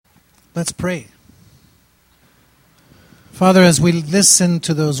Let's pray. Father, as we listen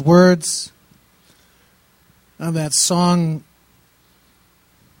to those words of that song,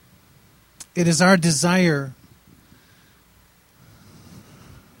 it is our desire,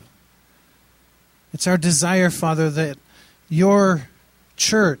 it's our desire, Father, that your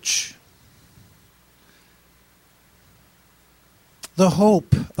church, the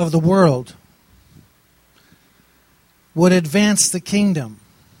hope of the world, would advance the kingdom.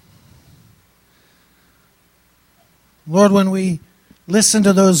 Lord, when we listen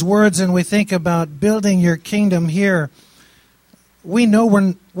to those words and we think about building your kingdom here, we know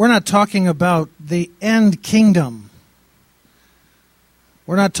we're not talking about the end kingdom.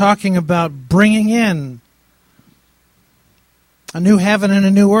 We're not talking about bringing in a new heaven and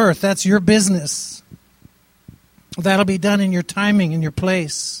a new earth. That's your business. That'll be done in your timing, in your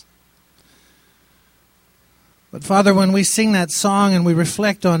place. But Father, when we sing that song and we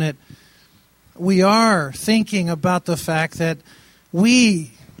reflect on it, we are thinking about the fact that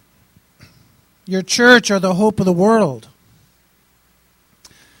we, your church, are the hope of the world.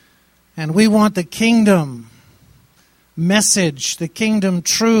 And we want the kingdom message, the kingdom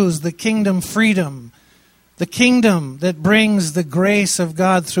truths, the kingdom freedom, the kingdom that brings the grace of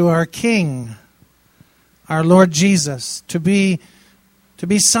God through our King, our Lord Jesus, to be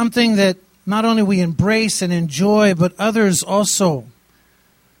something that not only we embrace and enjoy, but others also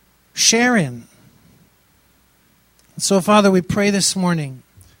share in. So, Father, we pray this morning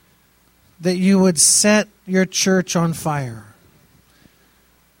that you would set your church on fire.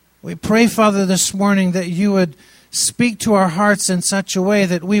 We pray, Father, this morning that you would speak to our hearts in such a way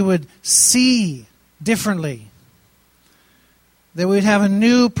that we would see differently, that we'd have a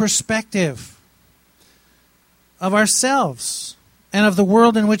new perspective of ourselves and of the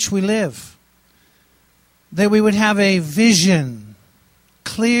world in which we live, that we would have a vision,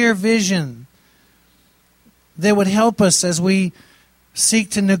 clear vision, that would help us as we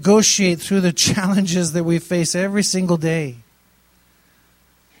seek to negotiate through the challenges that we face every single day.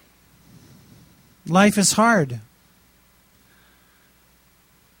 Life is hard,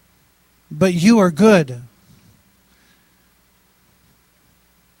 but you are good.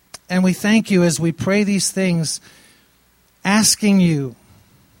 And we thank you as we pray these things, asking you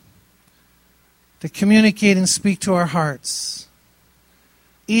to communicate and speak to our hearts.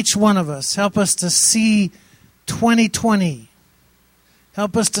 Each one of us, help us to see 2020.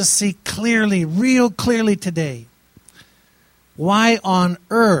 Help us to see clearly, real clearly today, why on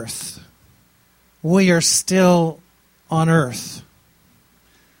earth we are still on earth.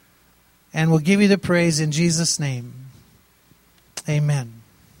 And we'll give you the praise in Jesus' name. Amen.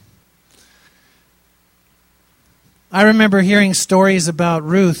 I remember hearing stories about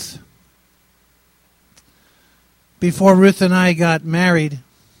Ruth before Ruth and I got married.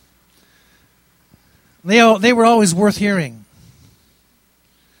 They were always worth hearing.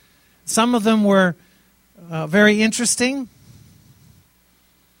 Some of them were very interesting.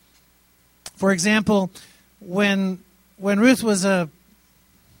 For example, when Ruth was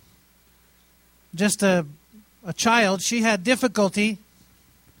just a child, she had difficulty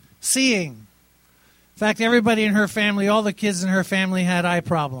seeing. In fact, everybody in her family, all the kids in her family had eye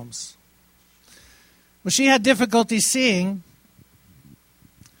problems. Well, she had difficulty seeing.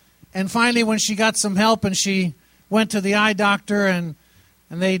 And finally, when she got some help and she went to the eye doctor and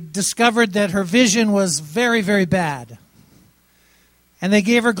they discovered that her vision was very, very bad. And they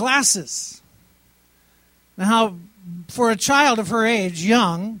gave her glasses. Now, for a child of her age,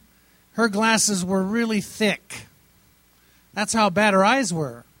 young, her glasses were really thick. That's how bad her eyes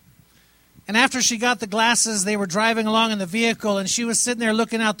were. And after she got the glasses, they were driving along in the vehicle, and she was sitting there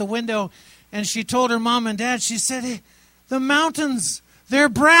looking out the window, and she told her mom and dad, she said, "Hey, the mountains, they're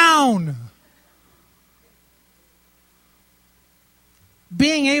brown."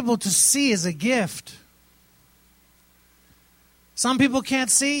 Being able to see is a gift. Some people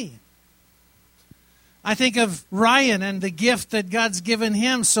can't see. I think of Ryan and the gift that God's given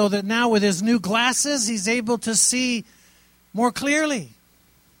him so that now with his new glasses, he's able to see more clearly.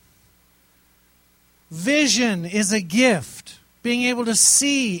 Vision is a gift. Being able to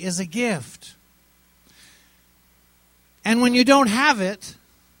see is a gift. And when you don't have it,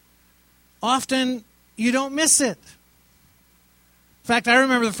 often you don't miss it. In fact, I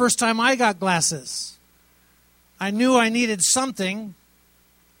remember the first time I got glasses. I knew I needed something,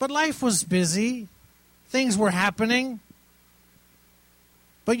 but life was busy. Things were happening.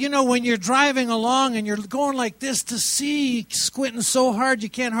 But you know, when you're driving along and you're going like this to see, squinting so hard you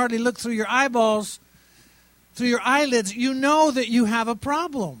can't hardly look through your eyeballs, through your eyelids, you know that you have a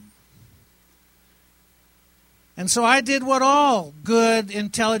problem. And so I did what all good,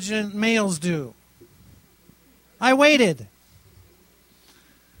 intelligent males do. I waited.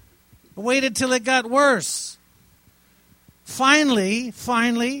 I waited till it got worse. Finally,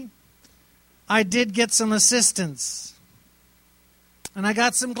 I did get some assistance. And I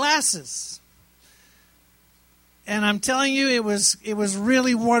got some glasses. And I'm telling you, it was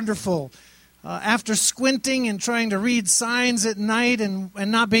really wonderful. After squinting and trying to read signs at night and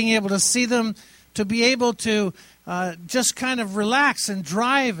not being able to see them, to be able to just kind of relax and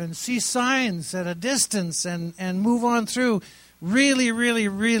drive and see signs at a distance and move on through, really, really,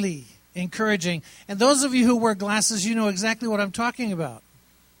 really encouraging. And those of you who wear glasses, you know exactly what I'm talking about.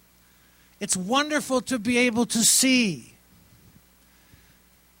 It's wonderful to be able to see.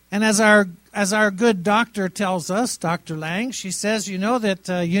 And as our good doctor tells us, Dr. Lang, she says, you know,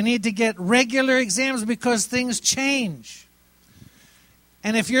 that you need to get regular exams because things change.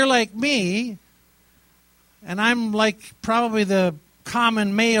 And if you're like me, and I'm like probably the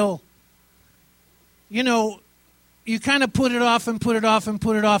common male, you know, you kind of put it off and put it off and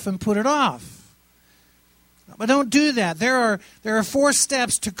put it off and put it off. But don't do that. There are 4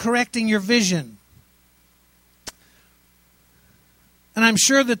 steps to correcting your vision. And I'm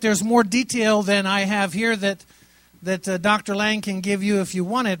sure that there's more detail than I have here that Dr. Lang can give you if you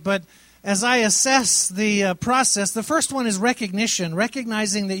want it. But as I assess the process, the first one is recognition,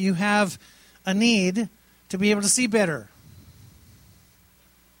 recognizing that you have a need to be able to see better.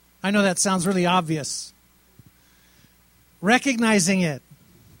 I know that sounds really obvious. Recognizing it.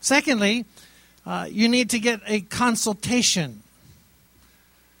 Secondly, you need to get a consultation.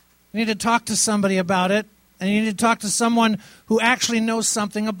 You need to talk to somebody about it. And you need to talk to someone who actually knows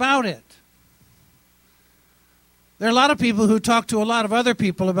something about it. There are a lot of people who talk to a lot of other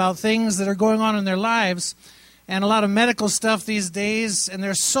people about things that are going on in their lives and a lot of medical stuff these days. And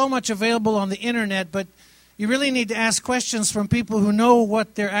there's so much available on the internet, but you really need to ask questions from people who know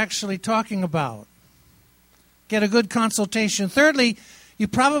what they're actually talking about. Get a good consultation. Thirdly, you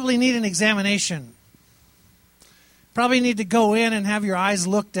probably need an examination. Probably need to go in and have your eyes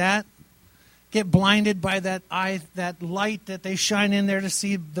looked at. Get blinded by that light that they shine in there to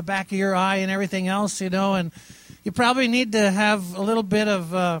see the back of your eye and everything else, you know. And you probably need to have a little bit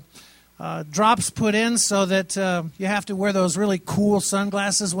of drops put in so that you have to wear those really cool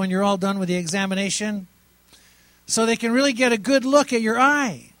sunglasses when you're all done with the examination, so they can really get a good look at your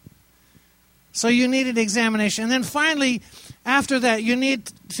eye. So you need an examination. And then finally, after that, you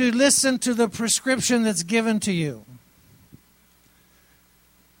need to listen to the prescription that's given to you.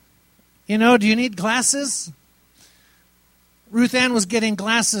 You know, do you need glasses? Ruth Ann was getting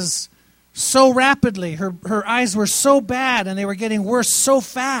glasses so rapidly. Her eyes were so bad and they were getting worse so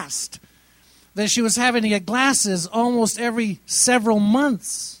fast that she was having to get glasses almost every several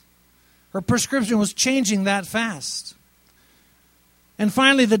months. Her prescription was changing that fast. And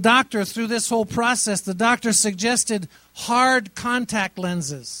finally, the doctor, through this whole process, the doctor suggested hard contact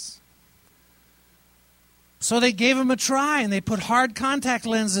lenses. So they gave him a try and they put hard contact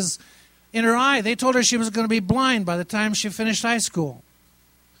lenses in her eye. They told her she was going to be blind by the time she finished high school.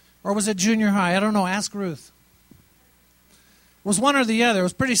 Or was it junior high? I don't know. Ask Ruth. It was one or the other. It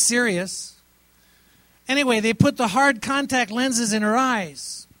was pretty serious. Anyway, they put the hard contact lenses in her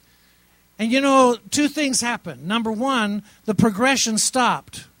eyes. And you know, 2 things happened. Number 1, the progression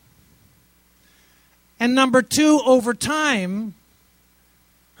stopped. And number 2, over time,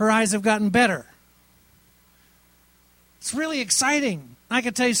 her eyes have gotten better. It's really exciting. I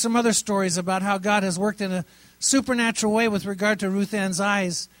could tell you some other stories about how God has worked in a supernatural way with regard to Ruth Ann's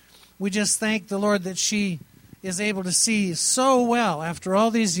eyes. We just thank the Lord that she is able to see so well after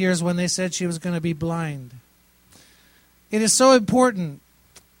all these years when they said she was going to be blind. It is so important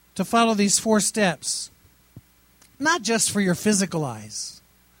to follow these 4 steps, not just for your physical eyes,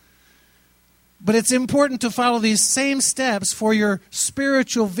 but it's important to follow these same steps for your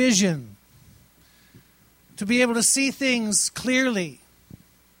spiritual vision, to be able to see things clearly.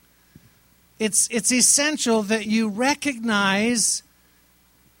 It's essential that you recognize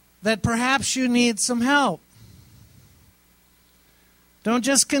that perhaps you need some help. Don't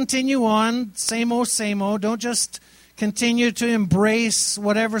just continue on, same old, same old. Don't just continue to embrace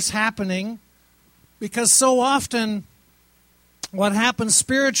whatever's happening, because so often what happens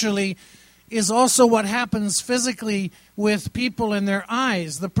spiritually is also what happens physically with people in their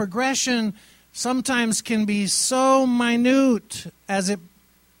eyes. The progression sometimes can be so minute as it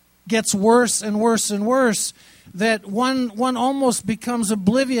gets worse and worse and worse that one almost becomes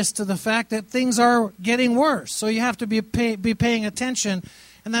oblivious to the fact that things are getting worse. So you have to be paying attention,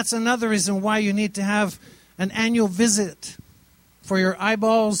 and that's another reason why you need to have an annual visit for your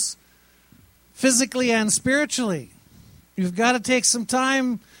eyeballs, physically and spiritually. You've got to take some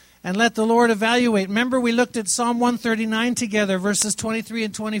time and let the Lord evaluate. Remember, we looked at Psalm 139 together, verses 23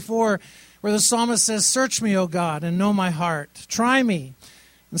 and 24, where the psalmist says, "Search me, O God, and know my heart. Try me,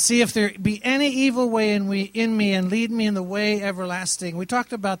 and see if there be any evil way in me, and lead me in the way everlasting." We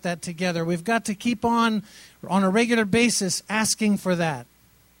talked about that together. We've got to keep on a regular basis, asking for that.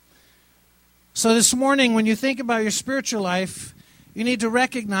 So this morning, when you think about your spiritual life, you need to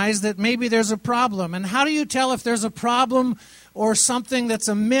recognize that maybe there's a problem. And how do you tell if there's a problem or something that's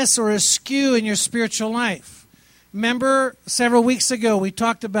amiss or askew in your spiritual life? Remember, several weeks ago, we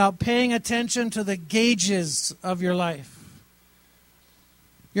talked about paying attention to the gauges of your life.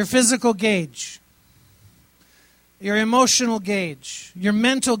 Your physical gauge, your emotional gauge, your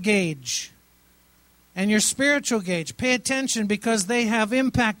mental gauge, and your spiritual gauge. Pay attention because they have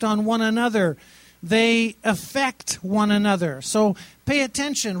impact on one another. They affect one another. So pay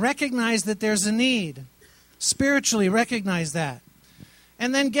attention. Recognize that there's a need. Spiritually recognize that.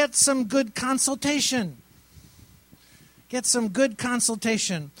 And then get some good consultation. Get some good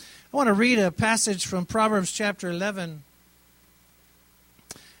consultation. I want to read a passage from Proverbs chapter 11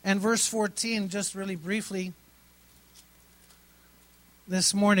 and verse 14, just really briefly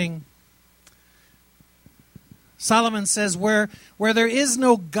this morning. Solomon says, where there is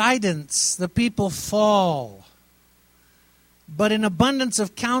no guidance, the people fall. But in abundance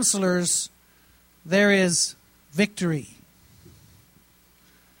of counselors, there is victory.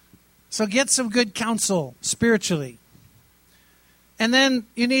 So get some good counsel spiritually. And then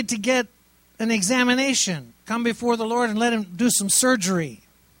you need to get an examination. Come before the Lord and let Him do some surgery.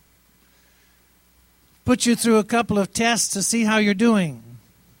 Put you through a couple of tests to see how you're doing.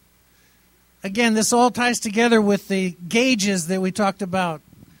 Again, this all ties together with the gauges that we talked about.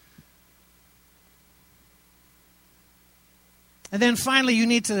 And then finally, you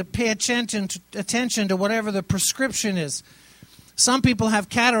need to pay attention to whatever the prescription is. Some people have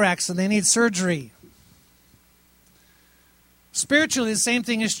cataracts and they need surgery. Spiritually, the same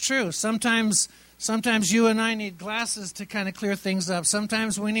thing is true. Sometimes you and I need glasses to kind of clear things up.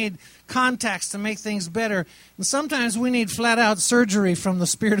 Sometimes we need contacts to make things better. And sometimes we need flat-out surgery from the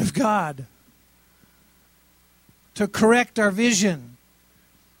Spirit of God to correct our vision,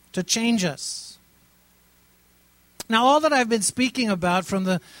 to change us. Now, all that I've been speaking about from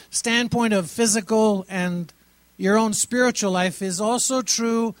the standpoint of physical and your own spiritual life is also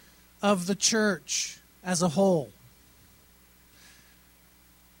true of the church as a whole.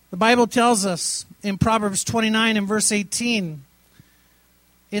 The Bible tells us in Proverbs 29 and verse 18,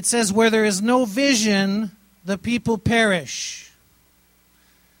 it says, where there is no vision, the people perish.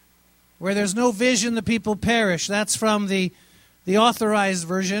 Where there's no vision, the people perish. That's from the Authorized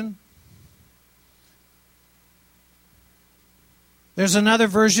Version. There's another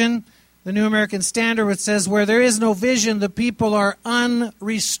version, the New American Standard, which says, where there is no vision, the people are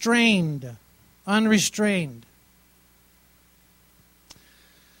unrestrained. Unrestrained.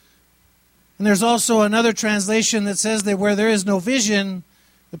 And there's also another translation that says that where there is no vision,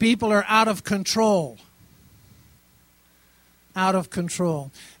 the people are out of control. Out of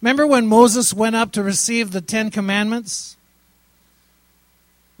control. Remember when Moses went up to receive the 10 Commandments?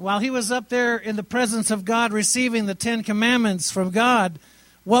 While he was up there in the presence of God receiving the 10 Commandments from God,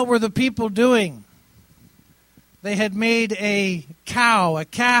 what were the people doing? They had made a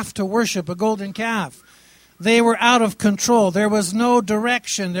calf to worship, a golden calf. They were out of control. There was no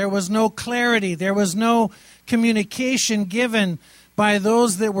direction. There was no clarity. There was no communication given by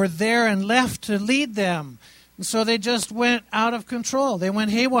those that were there and left to lead them. And so they just went out of control. They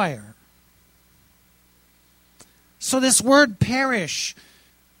went haywire. So this word perish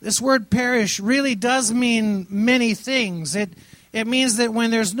really does mean many things. It means that when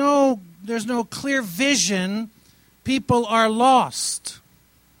there's no clear vision, people are lost.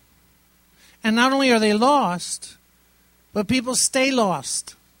 And not only are they lost, but people stay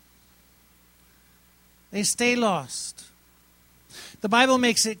lost. They stay lost. The Bible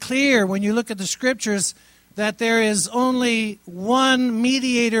makes it clear when you look at the Scriptures that there is only one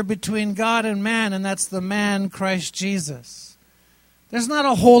mediator between God and man, and that's the man Christ Jesus. There's not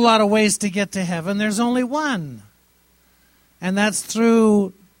a whole lot of ways to get to heaven. There's only one. And that's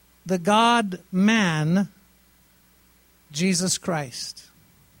through the God-man, Jesus Christ.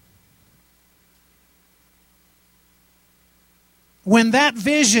 When that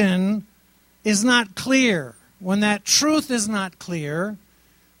vision is not clear, when that truth is not clear,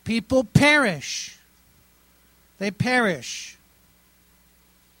 people perish. They perish.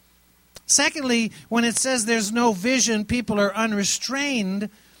 Secondly, when it says there's no vision, people are unrestrained,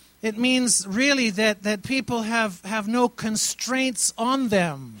 it means really that people have no constraints on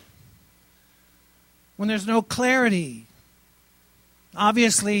them. when there's no clarity.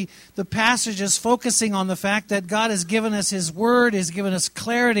 Obviously, the passage is focusing on the fact that God has given us His Word, has given us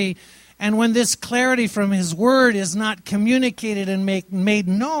clarity, and when this clarity from His Word is not communicated and made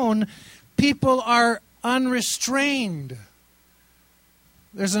known, people are unrestrained.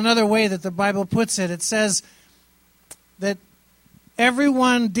 There's another way that the Bible puts it. It says that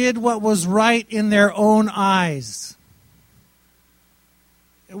everyone did what was right in their own eyes.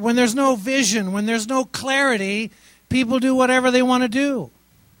 When there's no vision, when there's no clarity, people do whatever they want to do.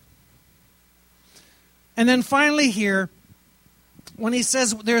 And then finally here, when he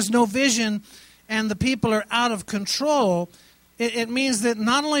says there's no vision and the people are out of control, it means that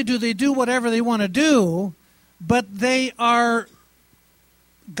not only do they do whatever they want to do, but they are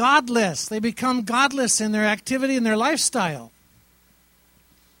godless. They become godless in their activity and their lifestyle.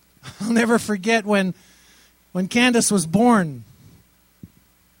 I'll never forget when Candace was born.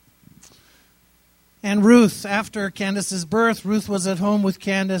 And Ruth, after Candace's birth, Ruth was at home with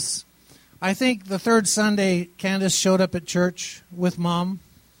Candace. I think the third Sunday, Candace showed up at church with Mom.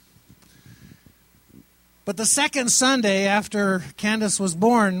 But the second Sunday after Candace was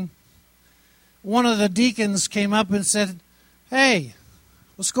born, one of the deacons came up and said, "Hey,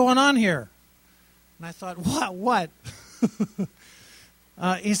 what's going on here?" And I thought, What?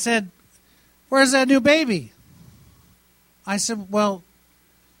 He said, "Where's that new baby?" I said, "Well,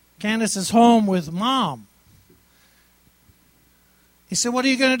 Candace is home with Mom." He said, "What are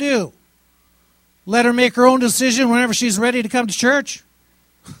you going to do? Let her make her own decision whenever she's ready to come to church?"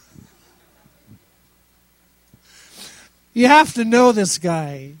 You have to know this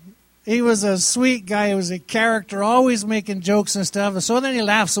guy. He was a sweet guy. He was a character, always making jokes and stuff. And so then he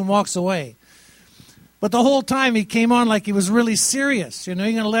laughs and walks away. But the whole time he came on like he was really serious. You're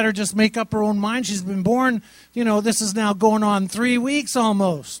going to let her just make up her own mind? She's been born, this is now going on 3 weeks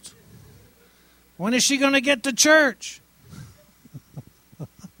almost. When is she going to get to church?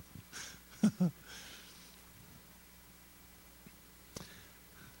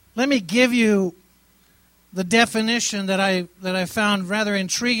 Let me give you the definition that I found rather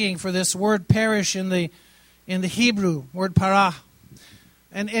intriguing for this word perish in the Hebrew, word parah.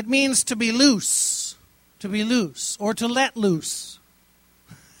 And it means to be loose, or to let loose.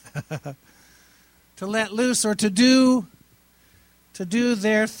 To let loose or to do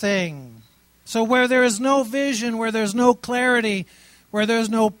their thing. So where there is no vision, where there's no clarity, where there's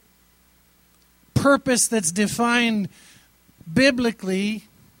no purpose that's defined biblically,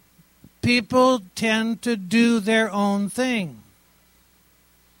 people tend to do their own thing.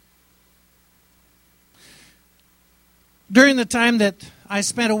 During the time that I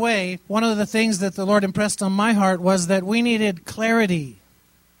spent away, one of the things that the Lord impressed on my heart was that we needed clarity.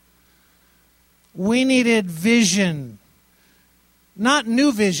 We needed vision. Not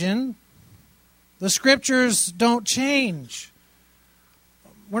new vision. The Scriptures don't change.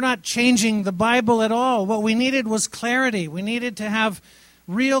 We're not changing the Bible at all. What we needed was clarity. We needed to have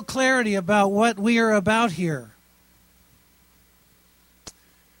real clarity about what we are about here.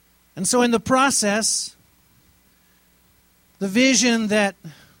 And so in the process, the vision that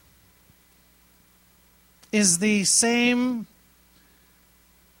is the same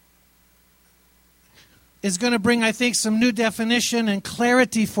is going to bring, I think, some new definition and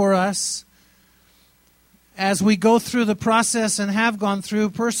clarity for us as we go through the process and have gone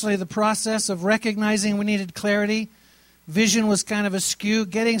through, personally, the process of recognizing we needed clarity. Vision was kind of askew,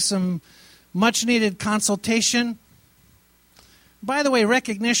 getting some much-needed consultation. By the way,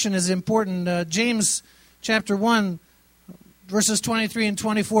 recognition is important. James chapter 1, verses 23 and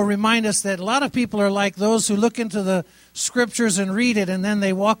 24 remind us that a lot of people are like those who look into the Scriptures and read it, and then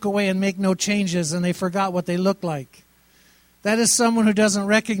they walk away and make no changes, and they forgot what they look like. That is someone who doesn't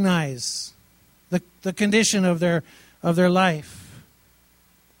recognize the condition of their life.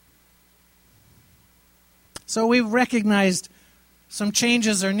 So we've recognized some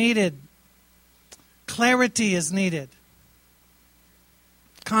changes are needed. Clarity is needed.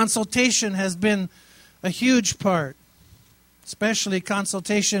 Consultation has been a huge part, especially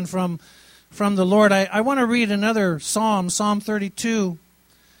consultation from the Lord. I want to read another psalm, Psalm 32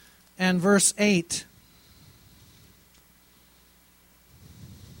 and verse 8.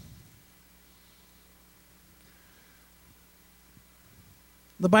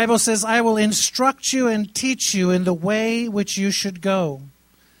 The Bible says, "I will instruct you and teach you in the way which you should go.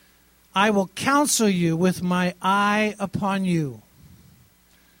 I will counsel you with my eye upon you."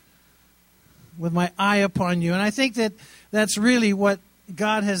 With my eye upon you. And I think that that's really what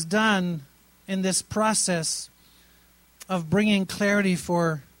God has done in this process of bringing clarity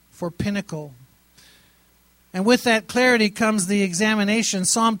for Pinnacle. And with that clarity comes the examination.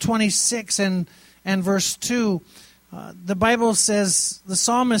 Psalm 26 and and verse 2, the Bible says, the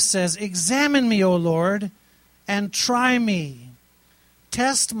psalmist says, "Examine me, O Lord, and try me.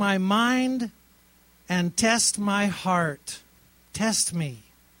 Test my mind and test my heart." Test me.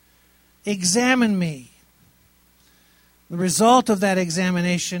 Examine me. The result of that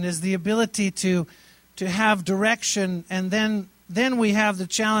examination is the ability to have direction, and then we have the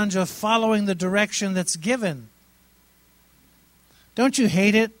challenge of following the direction that's given. Don't you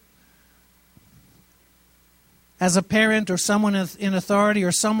hate it? As a parent or someone in authority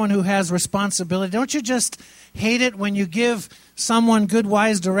or someone who has responsibility, don't you just hate it when you give someone good,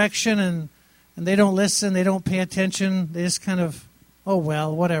 wise direction and they don't listen, they don't pay attention, they just kind of, oh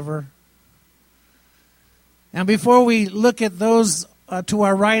well, whatever. And before we look at those to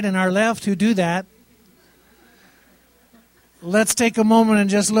our right and our left who do that, let's take a moment and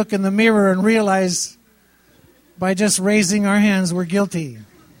just look in the mirror and realize by just raising our hands we're guilty.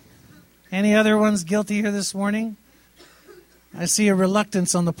 Any other ones guilty here this morning? I see a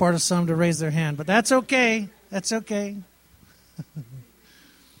reluctance on the part of some to raise their hand, but that's okay. That's okay.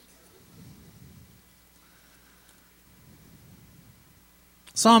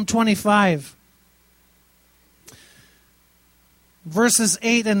 Psalm 25, verses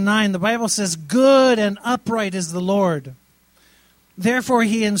 8 and 9, the Bible says, "Good and upright is the Lord. Therefore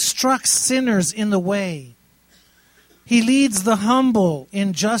he instructs sinners in the way. He leads the humble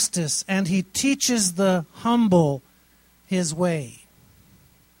in justice, and he teaches the humble his way."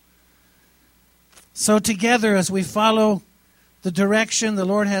 So together, as we follow the direction the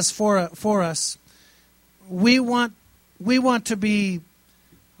Lord has for us, we want to be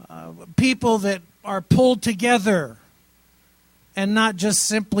people that are pulled together and not just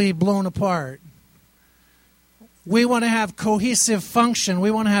simply blown apart. We want to have cohesive function.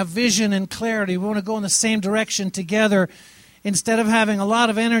 We want to have vision and clarity. We want to go in the same direction together instead of having a lot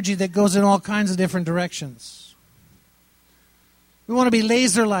of energy that goes in all kinds of different directions. We want to be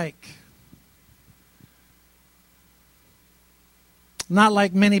laser-like. Not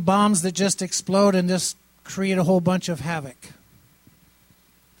like many bombs that just explode and just create a whole bunch of havoc.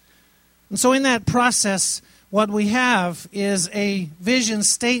 And so in that process, what we have is a vision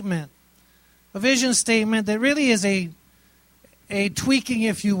statement. A vision statement that really is a tweaking,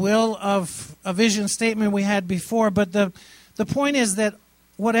 if you will, of a vision statement we had before. But the point is that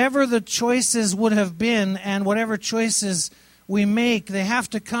whatever the choices would have been and whatever choices we make, they have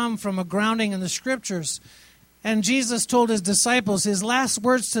to come from a grounding in the Scriptures. And Jesus told his disciples, his last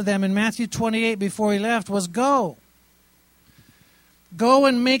words to them in Matthew 28 before he left was, "Go. Go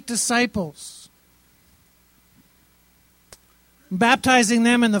and make disciples, baptizing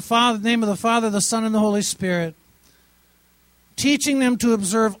them in the name of the Father, the Son, and the Holy Spirit, teaching them to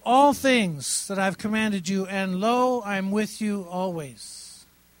observe all things that I've commanded you, and lo, I'm with you always,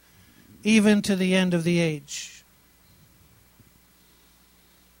 even to the end of the age."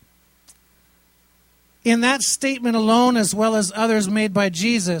 In that statement alone, as well as others made by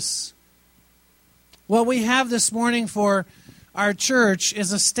Jesus, what we have this morning for our church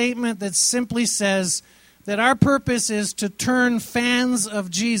is a statement that simply says that our purpose is to turn fans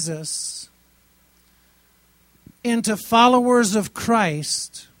of Jesus into followers of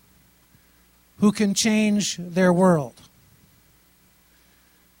Christ who can change their world.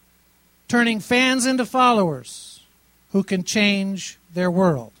 Turning fans into followers who can change their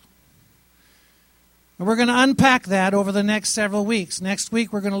world. And we're going to unpack that over the next several weeks. Next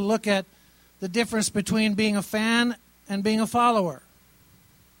week we're going to look at the difference between being a fan and being a follower.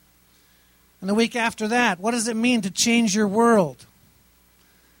 And the week after that, what does it mean to change your world?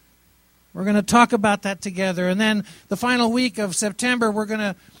 We're going to talk about that together. And then the final week of September, we're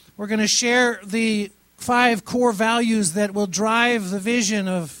going to share the 5 core values that will drive the vision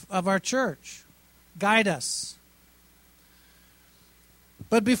of our church, guide us.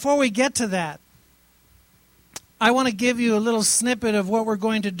 But before we get to that, I want to give you a little snippet of what we're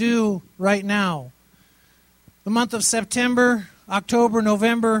going to do right now. The month of September, October,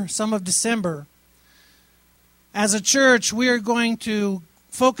 November, some of December. As a church, we are going to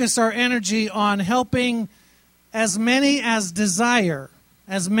focus our energy on helping as many as desire,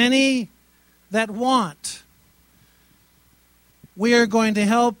 as many that want. We are going to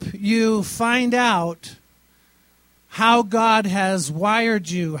help you find out how God has wired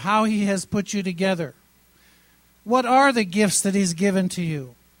you, how He has put you together. What are the gifts that He's given to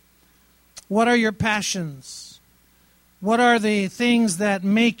you? What are your passions? What are the things that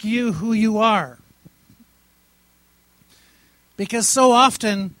make you who you are? Because so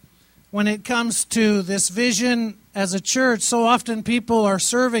often, when it comes to this vision as a church, so often people are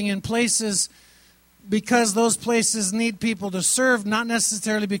serving in places because those places need people to serve, not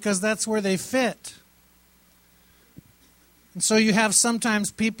necessarily because that's where they fit. And so you have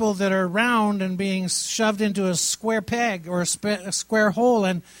sometimes people that are round and being shoved into a square peg or a square hole,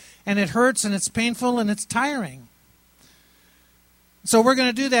 and it hurts and it's painful and it's tiring. So we're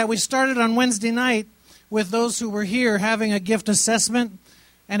going to do that. We started on Wednesday night with those who were here having a gift assessment,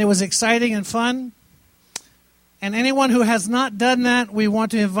 and it was exciting and fun. And anyone who has not done that, we want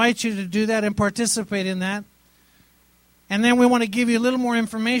to invite you to do that and participate in that. And then we want to give you a little more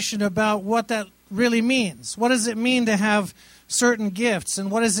information about what that really means. What does it mean to have certain gifts? And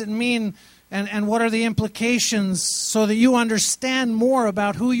what does it mean, and what are the implications, so that you understand more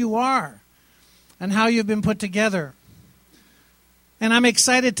about who you are and how you've been put together. And I'm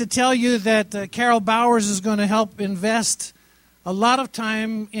excited to tell you that Carol Bowers is going to help invest a lot of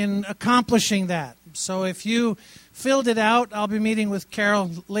time in accomplishing that. So if you filled it out, I'll be meeting with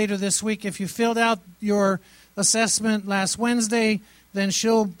Carol later this week. If you filled out your assessment last Wednesday, then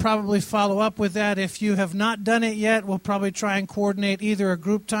she'll probably follow up with that. If you have not done it yet, we'll probably try and coordinate either a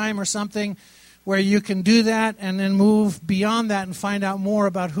group time or something where you can do that and then move beyond that and find out more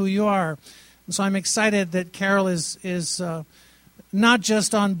about who you are. And so I'm excited that Carol is not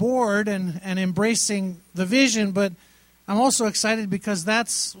just on board and embracing the vision, but I'm also excited because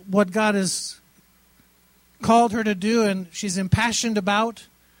that's what God has called her to do, and she's impassioned about,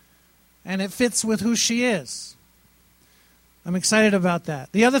 and it fits with who she is. I'm excited about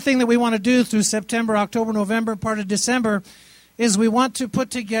that. The other thing that we want to do through September, October, November, part of December, is we want to put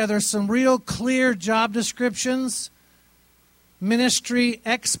together some real clear job descriptions, ministry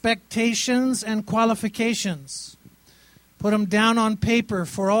expectations, and qualifications. Put them down on paper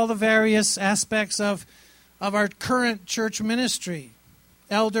for all the various aspects of our current church ministry.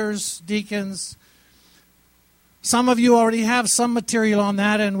 Elders, deacons. Some of you already have some material on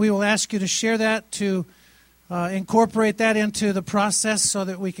that, and we will ask you to share that, to incorporate that into the process so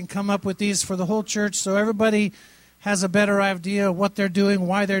that we can come up with these for the whole church, so everybody has a better idea of what they're doing,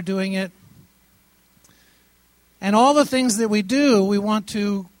 why they're doing it. And all the things that we do, we want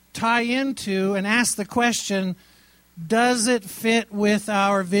to tie into and ask the question, does it fit with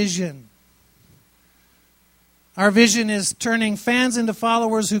our vision? Our vision is turning fans into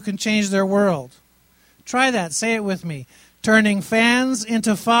followers who can change their world. Try that. Say it with me. Turning fans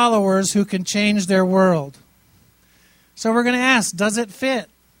into followers who can change their world. So we're going to ask, does it fit?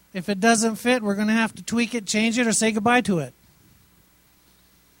 If it doesn't fit, we're going to have to tweak it, change it, or say goodbye to it.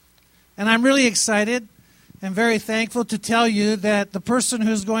 And I'm really excited and very thankful to tell you that the person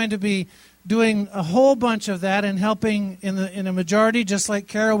who's going to be doing a whole bunch of that and helping in a majority, just like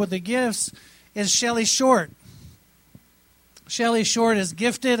Carol with the gifts, is Shelley Short. Shelley Short is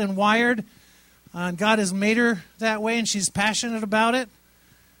gifted and wired. God has made her that way, and she's passionate about it.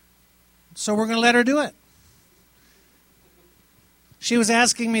 So we're going to let her do it. She was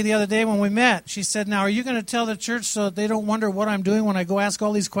asking me the other day when we met, she said, now, are you going to tell the church so that they don't wonder what I'm doing when I go ask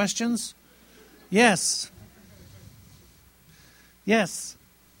all these questions? Yes. Yes.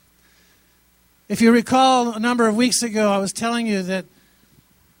 If you recall, a number of weeks ago, I was telling you that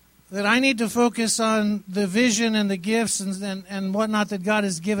I need to focus on the vision and the gifts and whatnot that God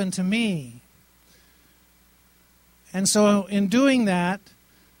has given to me. And so in doing that,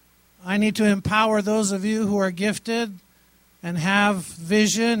 I need to empower those of you who are gifted and have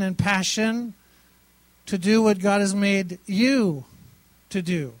vision and passion to do what God has made you to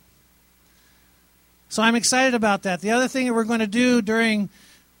do. So I'm excited about that. The other thing that we're going to do during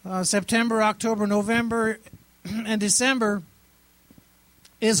September, October, November, and December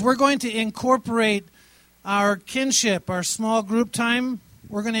is we're going to incorporate our kinship, our small group time.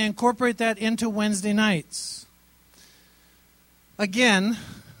 We're going to incorporate that into Wednesday nights. Again,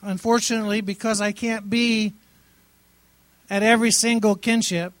 unfortunately, because I can't be at every single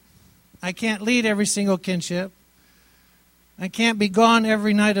kinship, I can't lead every single kinship, I can't be gone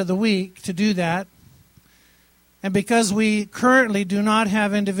every night of the week to do that, and because we currently do not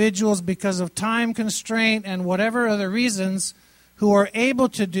have individuals because of time constraint and whatever other reasons who are able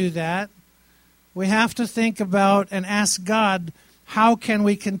to do that, we have to think about and ask God, how can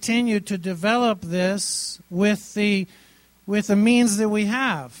we continue to develop this with the means that we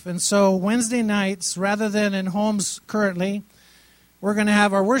have? And so Wednesday nights, rather than in homes currently, we're going to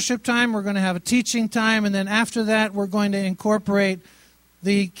have our worship time, we're going to have a teaching time, and then after that we're going to incorporate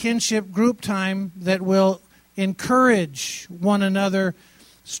the kinship group time that will encourage one another,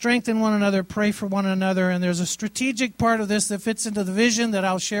 strengthen one another, pray for one another. And there's a strategic part of this that fits into the vision that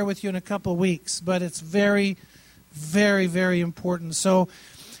I'll share with you in a couple of weeks. But it's very, very, very important. So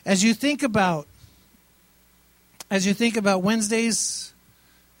as you think about Wednesdays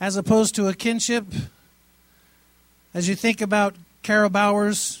as opposed to a kinship As you think about Carol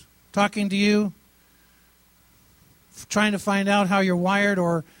Bowers talking to you, trying to find out how you're wired,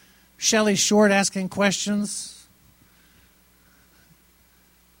 or Shelley Short asking questions,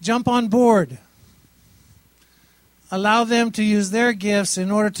 jump on board. Allow them to use their gifts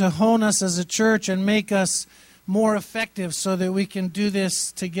in order to hone us as a church and make us more effective so that we can do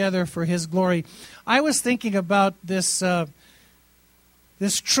this together for His glory. I was thinking about this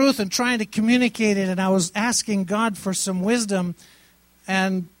truth and trying to communicate it, and I was asking God for some wisdom,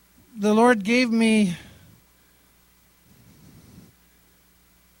 and the Lord gave me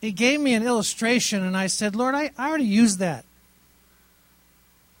an illustration, and I said, Lord, I already used that.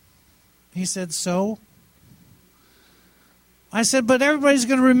 He said, so? I said, but everybody's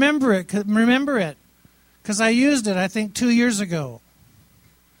going to remember it, because I used it, I think, 2 years ago.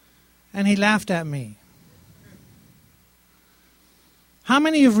 And he laughed at me. How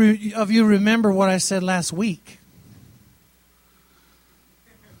many of you remember what I said last week?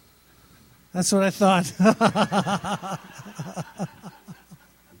 That's what I thought.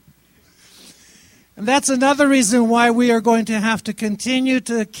 And that's another reason why we are going to have to continue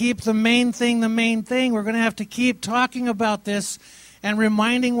to keep the main thing the main thing. We're going to have to keep talking about this and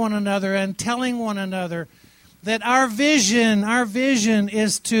reminding one another and telling one another that our vision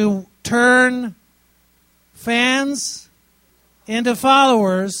is to turn fans into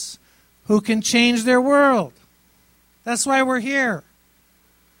followers who can change their world. That's why we're here.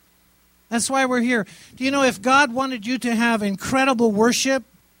 That's why we're here. Do you know, if God wanted you to have incredible worship,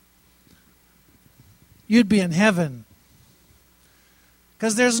 you'd be in heaven.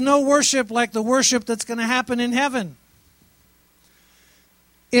 Because there's no worship like the worship that's going to happen in heaven.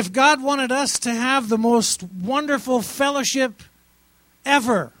 If God wanted us to have the most wonderful fellowship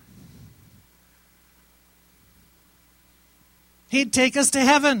ever, He'd take us to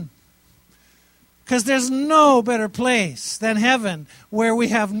heaven. Because there's no better place than heaven where we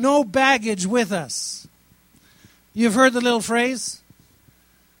have no baggage with us. You've heard the little phrase?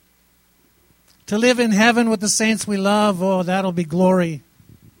 To live in heaven with the saints we love, oh, that'll be glory.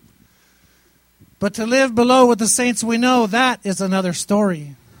 But to live below with the saints we know, that is another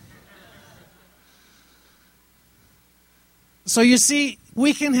story. So you see,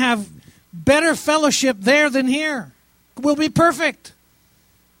 we can have better fellowship there than here. We'll be perfect.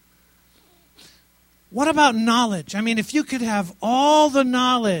 What about knowledge? I mean, if you could have all the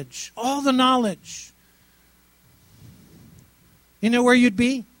knowledge, you know where you'd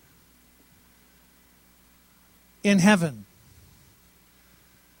be? In heaven.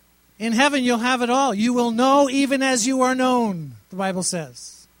 In heaven, you'll have it all. You will know even as you are known, the Bible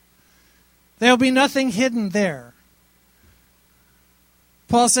says. There'll be nothing hidden there.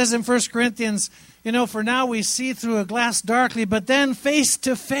 Paul says in 1 Corinthians, you know, for now we see through a glass darkly, but then face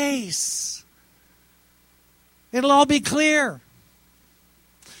to face. It'll all be clear.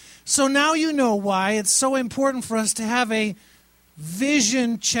 So now you know why it's so important for us to have a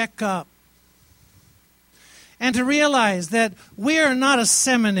vision checkup. And to realize that we are not a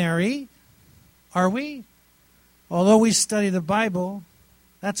seminary, are we? Although we study the Bible,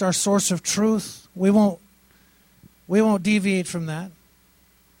 that's our source of truth. We won't deviate from that.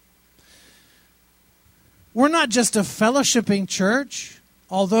 We're not just a fellowshipping church,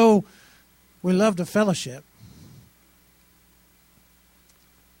 although we love to fellowship.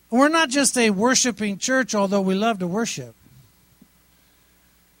 We're not just a worshiping church, although we love to worship.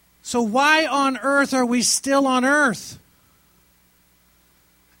 So why on earth are we still on earth?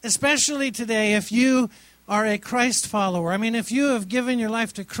 Especially today, if you are a Christ follower. I mean, if you have given your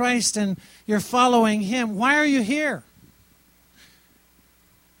life to Christ and you're following Him, why are you here?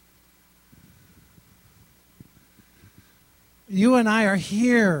 You and I are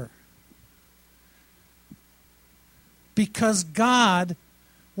here because God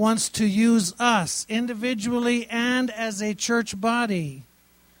wants to use us individually and as a church body.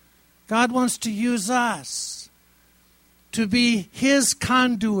 God wants to use us to be His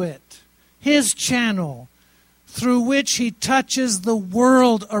conduit, His channel, through which He touches the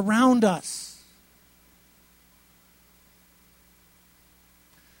world around us.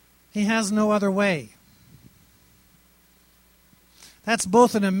 He has no other way. That's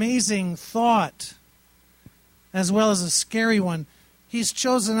both an amazing thought as well as a scary one. He's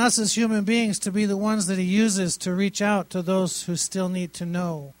chosen us as human beings to be the ones that He uses to reach out to those who still need to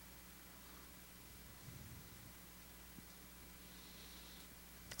know.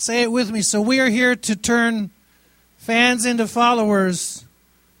 Say it with me. So we are here to turn fans into followers,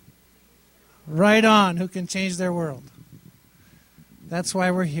 right on, who can change their world. That's why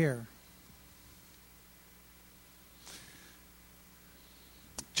we're here.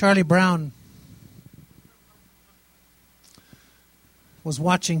 Charlie Brown was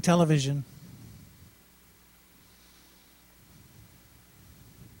watching television.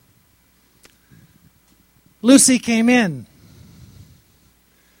 Lucy came in.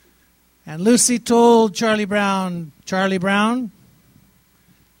 And Lucy told Charlie Brown, "Charlie Brown,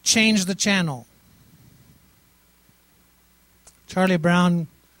 change the channel." Charlie Brown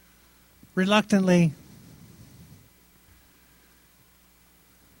reluctantly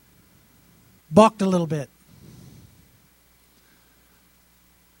balked a little bit.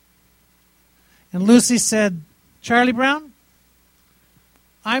 And Lucy said, "Charlie Brown,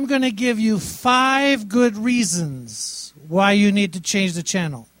 I'm going to give you 5 good reasons why you need to change the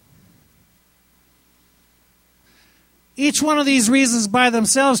channel. Each one of these reasons by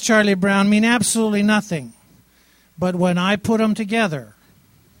themselves, Charlie Brown, mean absolutely nothing. But when I put them together,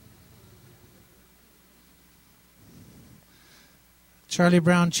 Charlie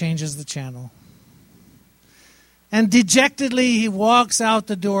Brown changes the channel. And dejectedly, he walks out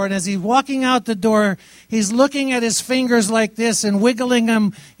the door. And as he's walking out the door, he's looking at his fingers like this and wiggling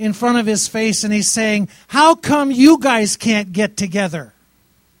them in front of his face. And he's saying, "How come you guys can't get together?"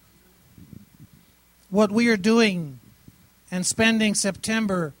 What we are doing and spending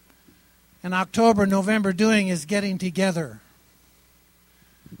September and October, November doing is getting together.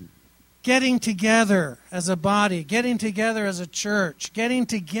 Getting together as a body, getting together as a church, getting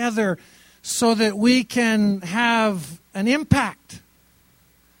together so that we can have an impact,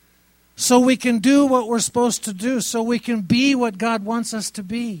 so we can do what we're supposed to do, so we can be what God wants us to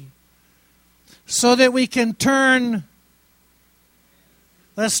be, so that we can turn,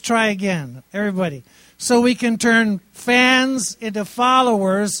 let's try again, everybody, so we can turn fans into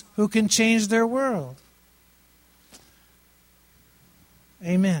followers who can change their world.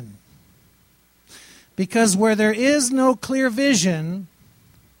 Amen. Because where there is no clear vision,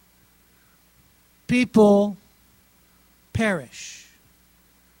 people perish.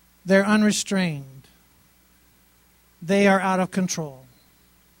 They're unrestrained. They are out of control.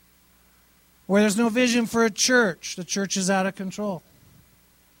 Where there's no vision for a church, the church is out of control.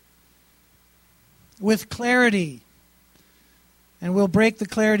 With clarity, and we'll break the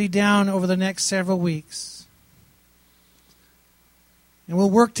clarity down over the next several weeks. And we'll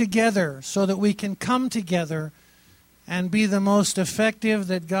work together so that we can come together and be the most effective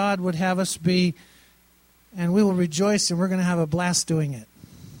that God would have us be. And we will rejoice, and we're going to have a blast doing it.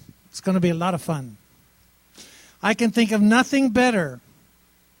 It's going to be a lot of fun. I can think of nothing better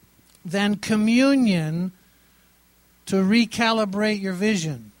than communion to recalibrate your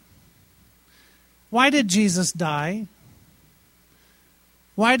vision. Why did Jesus die?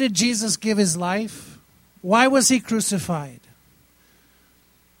 Why did Jesus give his life? Why was he crucified?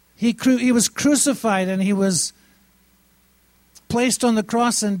 He was crucified and he was placed on the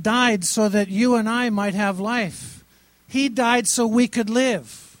cross and died so that you and I might have life. He died so we could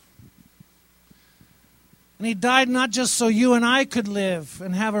live. And he died not just so you and I could live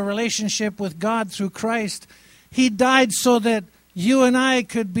and have a relationship with God through Christ. He died so that you and I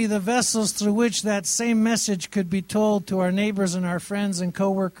could be the vessels through which that same message could be told to our neighbors and our friends and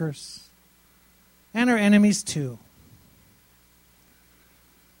co-workers and our enemies too.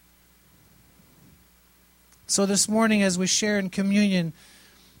 So this morning as we share in communion,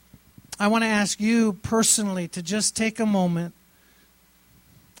 I want to ask you personally to just take a moment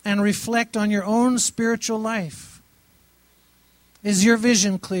and reflect on your own spiritual life. Is your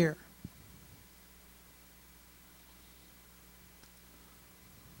vision clear?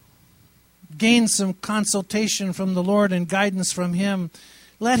 Gain some consultation from the Lord and guidance from Him.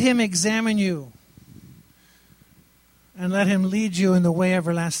 Let Him examine you and let Him lead you in the way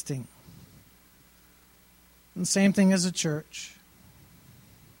everlasting. And same thing as a church.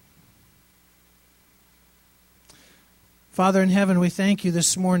 Father in heaven, we thank you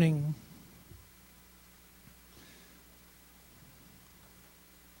this morning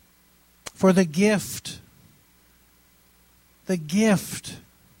for the gift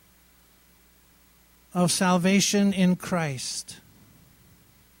of salvation in Christ.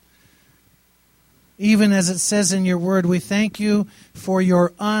 Even as it says in your word, we thank you for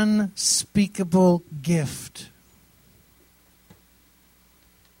your unspeakable gift.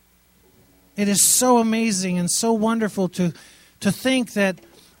 It is so amazing and so wonderful to think that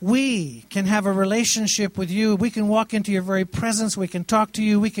we can have a relationship with you. We can walk into your very presence. We can talk to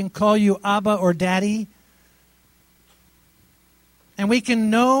you. We can call you Abba or Daddy. And we can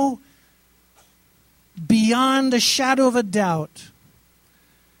know beyond a shadow of a doubt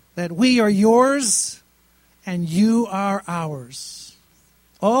that we are yours and you are ours.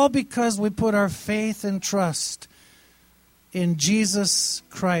 All because we put our faith and trust in Jesus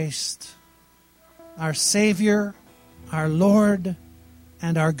Christ, our Savior, our Lord,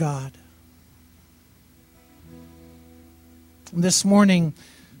 and our God. This morning,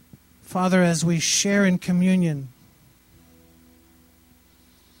 Father, as we share in communion,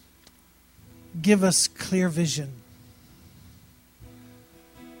 give us clear vision.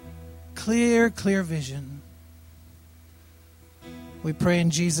 Clear vision. We pray in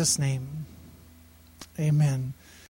Jesus' name. Amen.